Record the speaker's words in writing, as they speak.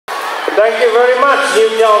Thank you very much,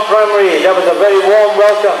 Newtown Primary. That was a very warm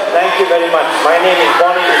welcome. Thank you very much. My name is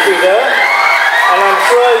Boni, and I'm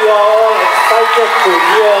sure you are all excited to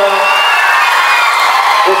hear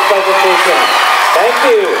this presentation. Thank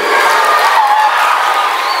you.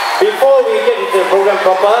 Before we get into the program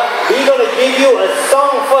proper, we're going to give you a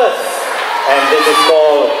song first. And this is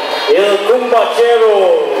called Il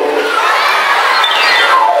Cumbachero.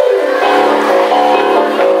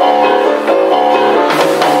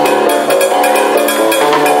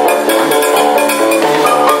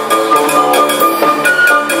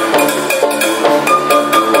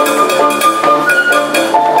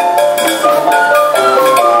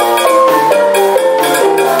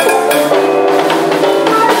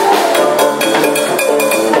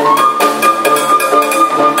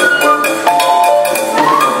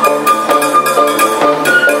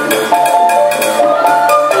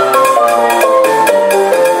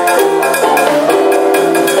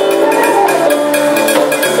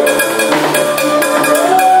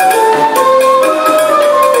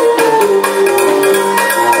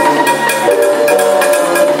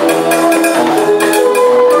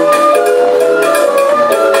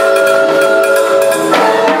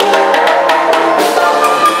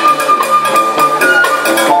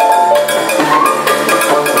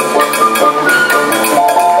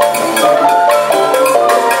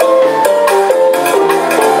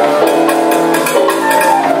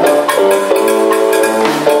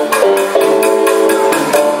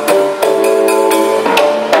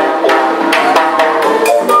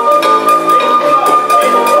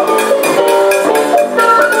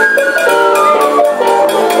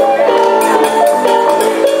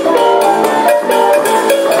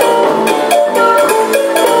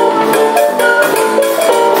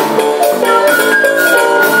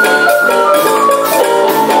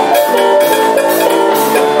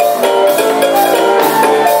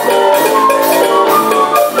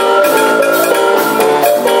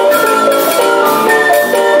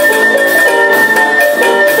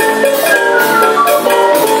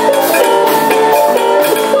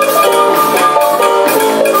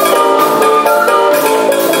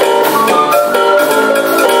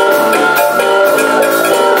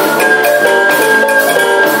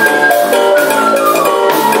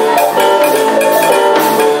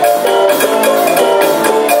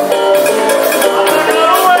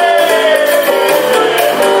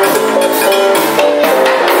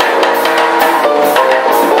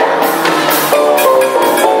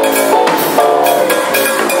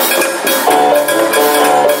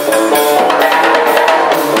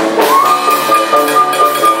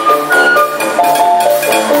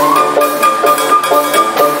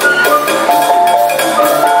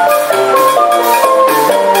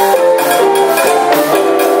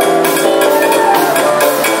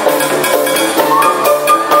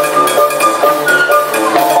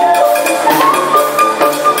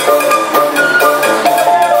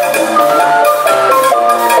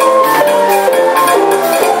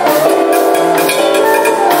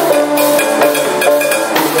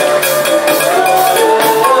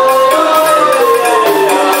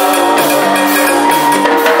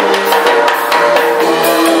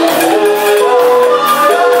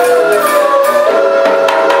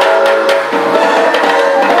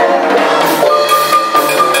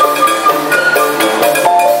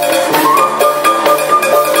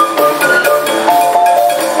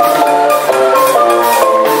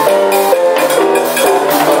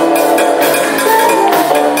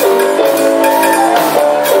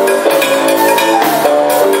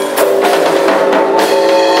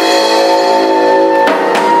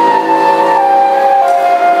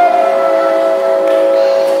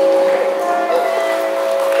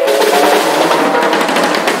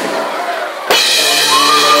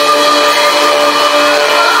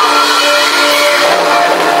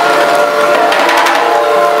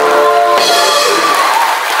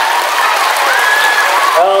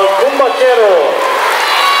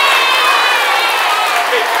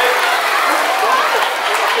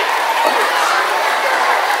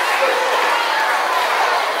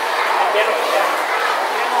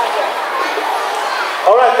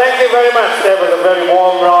 Thank you very much. That was a very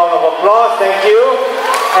warm round of applause. Thank you.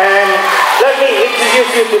 And let me introduce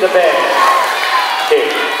you to the band. Okay.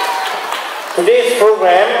 Today's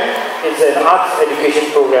program is an arts education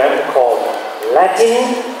program called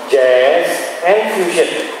Latin, Jazz, and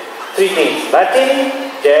Fusion. Three things: Latin,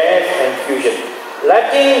 Jazz, and Fusion.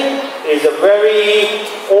 Latin is a very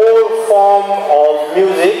old form of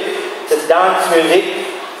music. It's a dance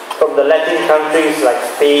music from the Latin countries like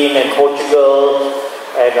Spain and Portugal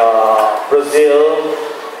and Brazil.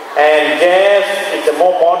 And jazz, it's a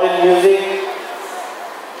more modern music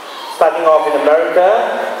starting off in America,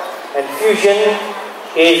 and fusion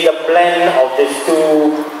is the blend of these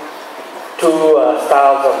two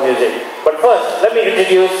styles of music. But first, let me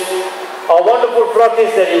introduce our wonderful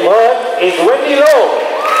flautist that you heard is Wendy Low.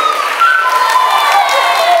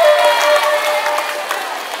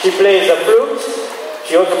 She plays the flute.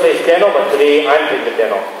 She also plays piano, but today I'm playing the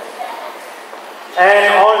piano.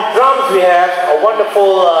 And on drums we have a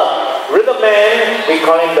wonderful rhythm man. We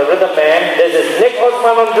call him the rhythm man. This is Nick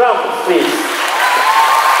Osman on drums, please.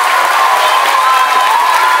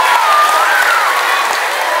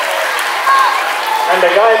 And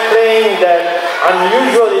the guy playing that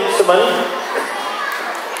unusual instrument.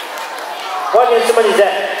 What instrument is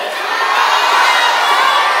that?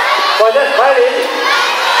 Was that violin?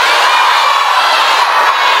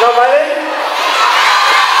 No violin?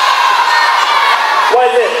 What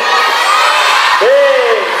is it?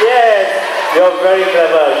 Hey, yes, you're very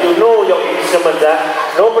clever. You know your instruments, huh?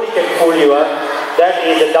 Nobody can fool you, huh? That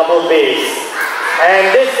is a double bass.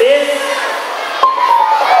 And this is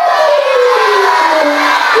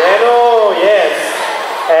piano, yes.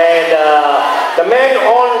 And the man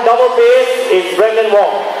on double bass is Brendan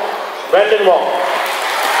Wong. Brendan Wong.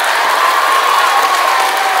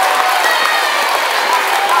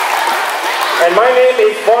 And my name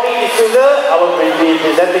is Boni. I will be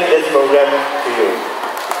presenting this program to you.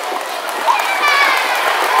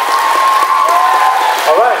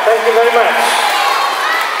 Alright, thank you very much.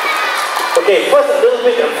 Okay, first a little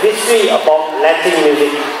bit of history about Latin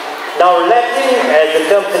music. Now Latin, as the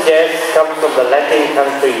term suggests, comes from the Latin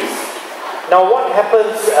countries. Now what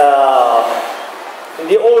happens in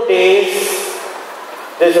the old days,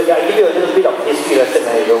 I'll give you a little bit of history lesson,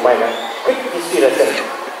 if you don't mind. Quick history lesson.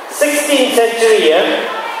 16th century,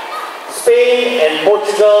 Spain and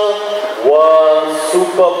Portugal were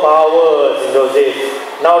superpowers in those days.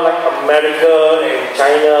 Now like America and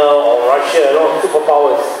China or Russia,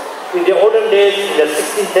 superpowers. In the olden days, in the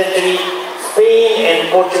 16th century, Spain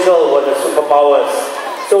and Portugal were the superpowers.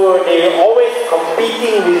 So they were always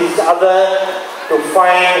competing with each other to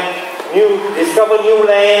discover new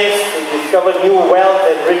lands, to discover new wealth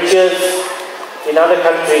and riches in other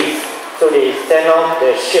countries. So they sent out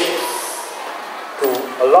their ships to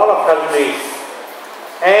a lot of countries.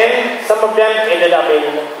 And some of them ended up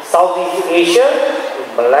in Southeast Asia, in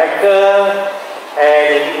Malacca,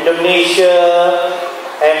 and in Indonesia,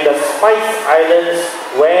 and the Spice Islands,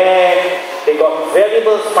 where they got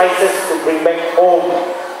valuable spices to bring back home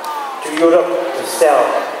to Europe to sell.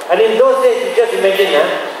 And in those days, you just imagine,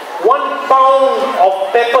 1 pound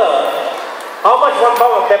of pepper. How much 1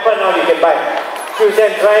 pound of pepper now you can buy? Few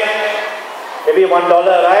cents, right? Maybe $1,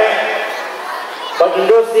 right? But in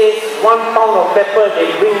those days, 1 pound of pepper they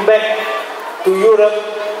bring back to Europe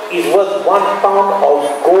is worth 1 pound of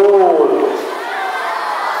gold.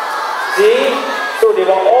 See? So they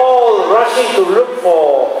were all rushing to look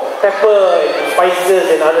for pepper and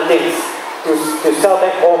spices and other things to sell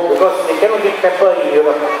back home because they cannot get pepper in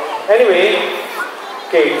Europe. Anyway,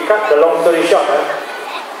 okay, cut the long story short.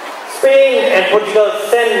 Spain and Portugal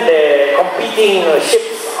sent their competing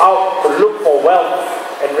ships out to look for wealth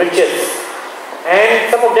and riches. And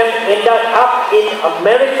some of them ended up in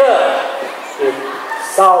America, in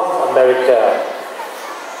South America,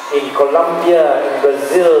 in Colombia, in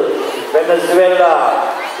Brazil, in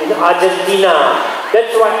Venezuela, in Argentina.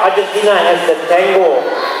 That's why Argentina has the tango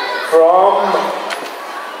from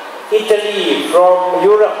Italy, from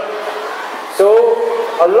Europe. So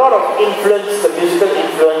a lot of influence, the musical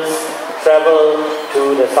influence, traveled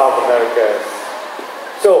to the South Americas.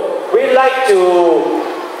 So we'd like to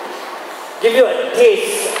give you a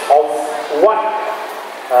taste of what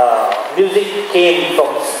music came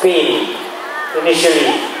from Spain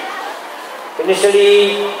initially.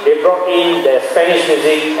 Initially, they brought in the Spanish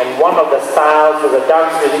music, and one of the styles was a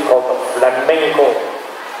dance music called the flamenco.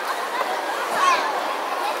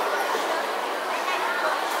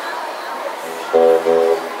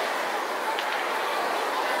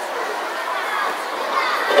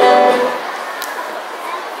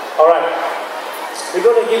 Alright, we're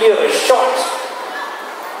going to give you a short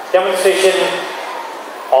demonstration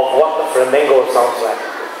of what the flamenco sounds like.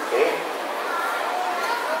 Okay?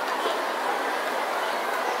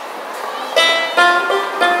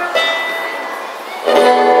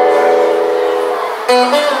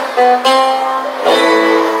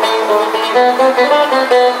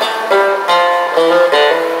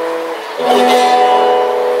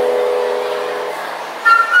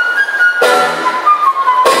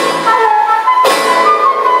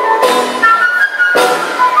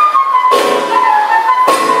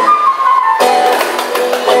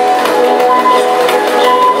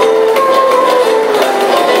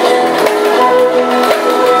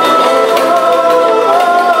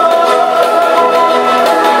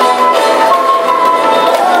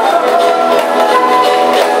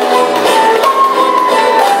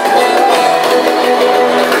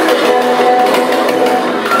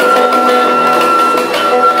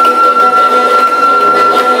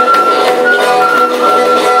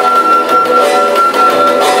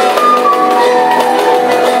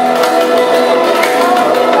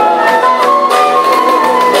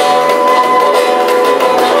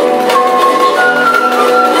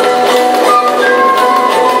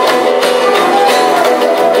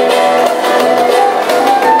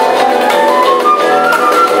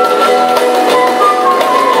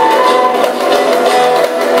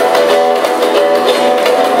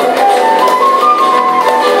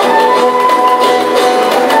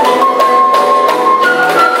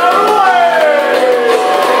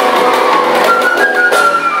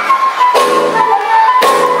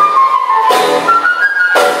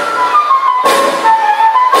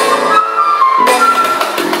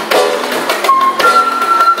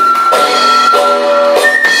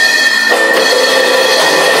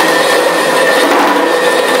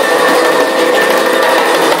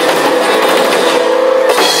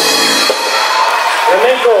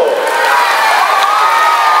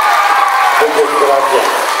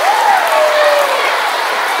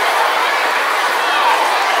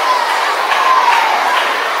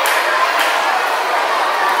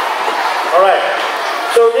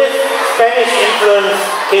 So this Spanish influence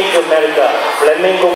came to America. Flamenco